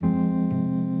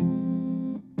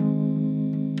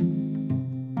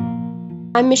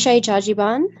I'm Mishay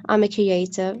Jajiban. I'm a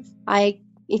creative. I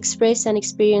express and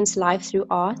experience life through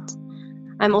art.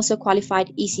 I'm also a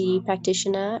qualified ECD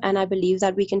practitioner, and I believe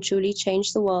that we can truly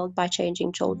change the world by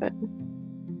changing children.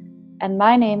 And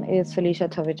my name is Felicia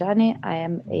Tovijani. I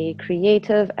am a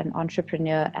creative, an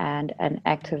entrepreneur, and an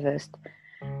activist.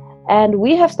 And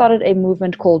we have started a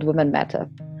movement called Women Matter.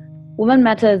 Women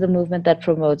Matter is a movement that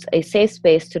promotes a safe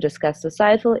space to discuss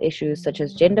societal issues such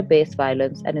as gender-based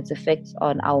violence and its effects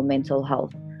on our mental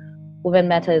health. Women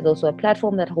Matter is also a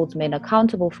platform that holds men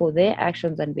accountable for their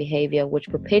actions and behavior, which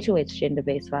perpetuates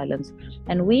gender-based violence.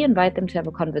 And we invite them to have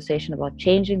a conversation about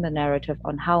changing the narrative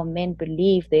on how men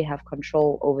believe they have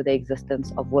control over the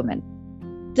existence of women.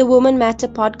 The Women Matter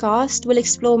podcast will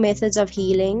explore methods of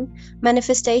healing,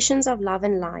 manifestations of love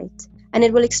and light, and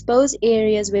it will expose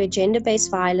areas where gender-based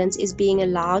violence is being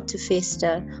allowed to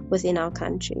fester within our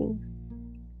country.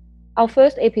 Our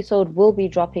first episode will be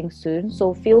dropping soon,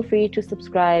 so feel free to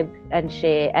subscribe and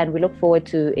share, and we look forward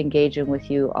to engaging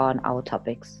with you on our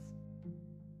topics.